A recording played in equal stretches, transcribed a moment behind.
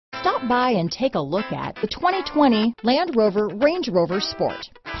Stop by and take a look at the 2020 Land Rover Range Rover Sport.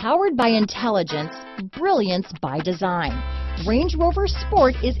 Powered by intelligence, brilliance by design, Range Rover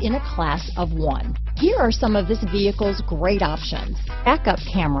Sport is in a class of one. Here are some of this vehicle's great options: backup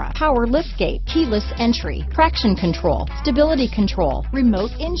camera, power liftgate, keyless entry, traction control, stability control,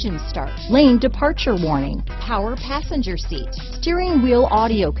 remote engine start, lane departure warning, power passenger seat, steering wheel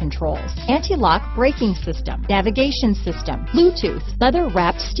audio controls, anti-lock braking system, navigation system, Bluetooth,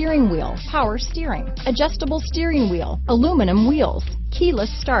 leather-wrapped steering wheel, power steering, adjustable steering wheel, aluminum wheels,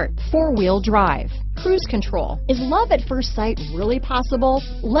 keyless start, four-wheel drive, cruise control. Is love at first sight really possible?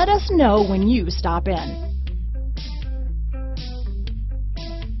 Let us know when you stop in.